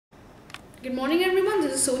Good morning everyone,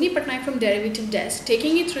 this is Soni Patnaik from Derivative Desk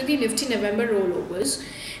taking you through the Nifty November rollovers.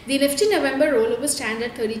 The Nifty November rollover stands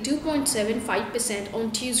at 32.75% on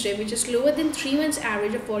Tuesday, which is lower than 3 months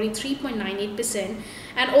average of 43.98%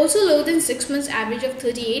 and also lower than 6 months average of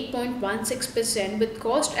 38.16% with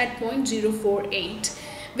cost at 0.048,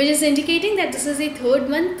 which is indicating that this is a third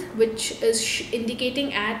month, which is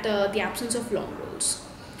indicating at the absence of long rolls.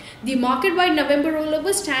 The market-wide November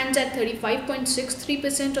rollover stands at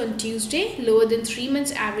 35.63% on Tuesday, lower than 3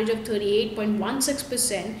 months average of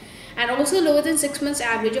 38.16% and also lower than 6 months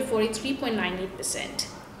average of 43.98%.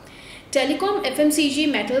 Telecom, FMCG,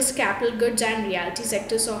 metals, capital goods and realty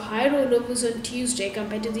sectors saw higher rollovers on Tuesday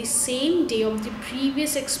compared to the same day of the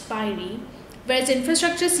previous expiry, whereas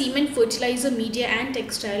infrastructure, cement, fertilizer, media and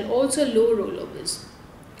textile also low rollovers.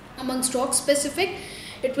 Among stocks specific,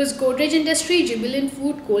 it was Godrej Industry, Jubilant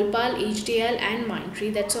Food, Kolpal, HDL and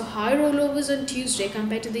Mindtree that saw high rollovers on Tuesday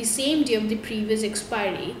compared to the same day of the previous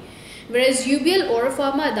expiry, whereas UBL, Aura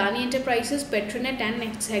Pharma, Adani Enterprises, Petronet and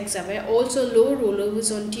Hexaware also low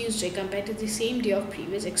rollovers on Tuesday compared to the same day of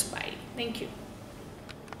previous expiry. Thank you.